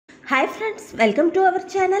Hi friends, welcome to our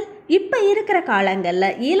channel. இப்போ இருக்கிற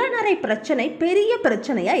காலங்களில் இளநரை பிரச்சனை பெரிய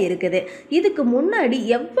பிரச்சனையாக இருக்குது. இதுக்கு முன்னாடி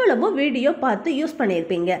எவ்வளவோ வீடியோ பார்த்து யூஸ்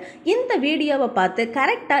பண்ணியிருப்பீங்க. இந்த வீடியோவை பார்த்து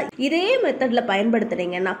கரெக்டாக இதே மெத்தடில்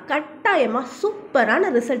பயன்படுத்துனீங்கன்னா கட்டாயமாக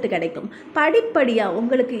சூப்பரான ரிசல்ட் கிடைக்கும். படிப்படியாக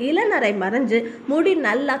உங்களுக்கு இளநரை மறைஞ்சு முடி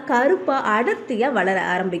நல்லா கருப்பாக அடர்த்தியாக வளர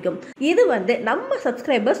ஆரம்பிக்கும். இது நம்ம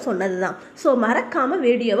சப்ஸ்கிரைபர்ஸ் சொன்னது தான். ஸோ மறக்காமல்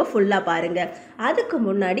வீடியோவை ஃபுல்லாக பாருங்கள். அதுக்கு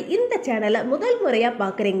முன்னாடி இந்த சேனலை முதல் முறையாக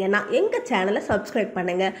பார்க்குறீங்கன்னா எங்கள் சேனலை சப்ஸ்கிரைப்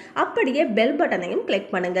பண்ணுங்கள். அப்படியே பெல் பட்டனையும்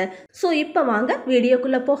கிளிக் பண்ணுங்க. ஸோ இப்போ வாங்க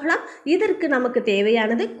வீடியோக்குள்ளே போகலாம். இதற்கு நமக்கு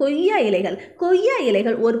தேவையானது கொய்யா இலைகள். கொய்யா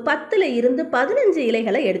இலைகள் ஒரு 10 இருந்து 15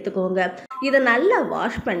 இலைகளை எடுத்துக்கோங்க. இதை நல்லா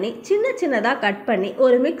வாஷ் பண்ணி சின்ன சின்னதாக கட் பண்ணி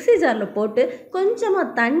ஒரு மிக்ஸி ஜாரில் போட்டு கொஞ்சமாக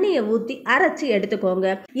தண்ணியை ஊற்றி அரைச்சி எடுத்துக்கோங்க.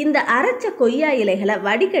 இந்த அரைச்ச கொய்யா இலைகளை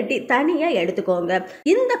வடிகட்டி தனியாக எடுத்துக்கோங்க.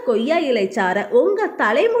 இந்த கொய்யா இலை சாறை உங்கள்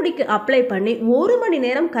தலைமுடிக்கு அப்ளை பண்ணி 1 மணி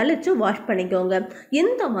நேரம் கழிச்சு வாஷ் பண்ணிக்கோங்க.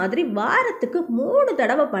 இந்த மாதிரி வாரத்துக்கு 3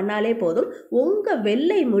 தடவை பண்ணாலே போதும். உங்க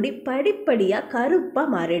வெள்ளை முடி படிப்படியாக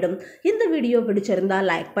கருப்பாக மாறிடும். இந்த வீடியோ பிடிச்சிருந்தா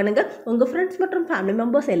லைக் பண்ணுங்க. உங்க ஃப்ரெண்ட்ஸ் மற்றும் ஃபேமிலி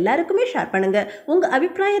மெம்பர்ஸ் எல்லாருக்குமே ஷேர் பண்ணுங்க. உங்க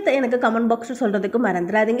அபிப்பிராயத்தை எனக்கு கமெண்ட் பாக்ஸில் சொல்றதுக்கு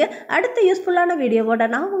மறந்துடாதீங்க. அடுத்த யூஸ்ஃபுல்லான வீடியோவோட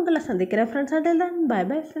நான் உங்களை சந்திக்கிறேன் friends. By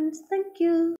bye friends. Thank you.